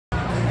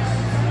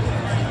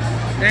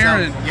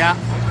Aaron, So, yeah.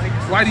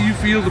 why do you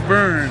feel the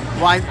burn?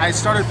 Well, I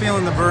started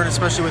feeling the burn,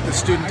 especially with the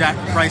student debt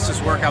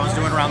crisis work I was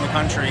doing around the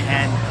country,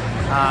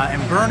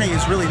 and Bernie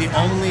is really the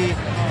only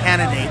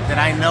candidate that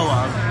I know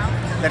of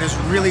that is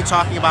really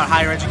talking about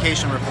higher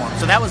education reform.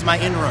 So that was my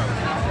inroad.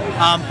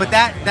 But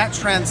that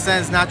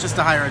transcends not just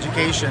to higher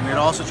education, it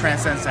also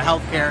transcends to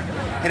healthcare,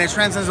 and it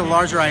transcends a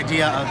larger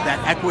idea of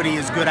that equity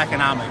is good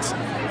economics.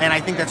 And I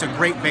think that's a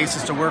great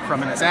basis to work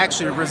from, and it's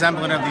actually a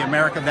resemblant of the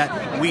America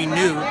that we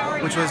knew,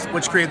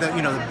 which created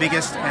the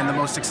biggest and the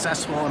most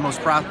successful and most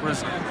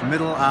prosperous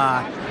middle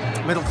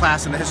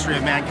class in the history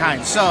of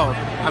mankind. So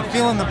I'm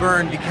feeling the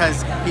burn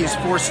because he's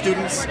for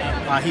students,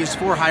 he's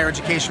for higher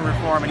education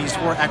reform, and he's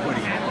for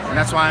equity, and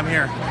that's why I'm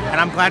here.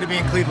 And I'm glad to be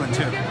in Cleveland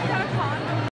too.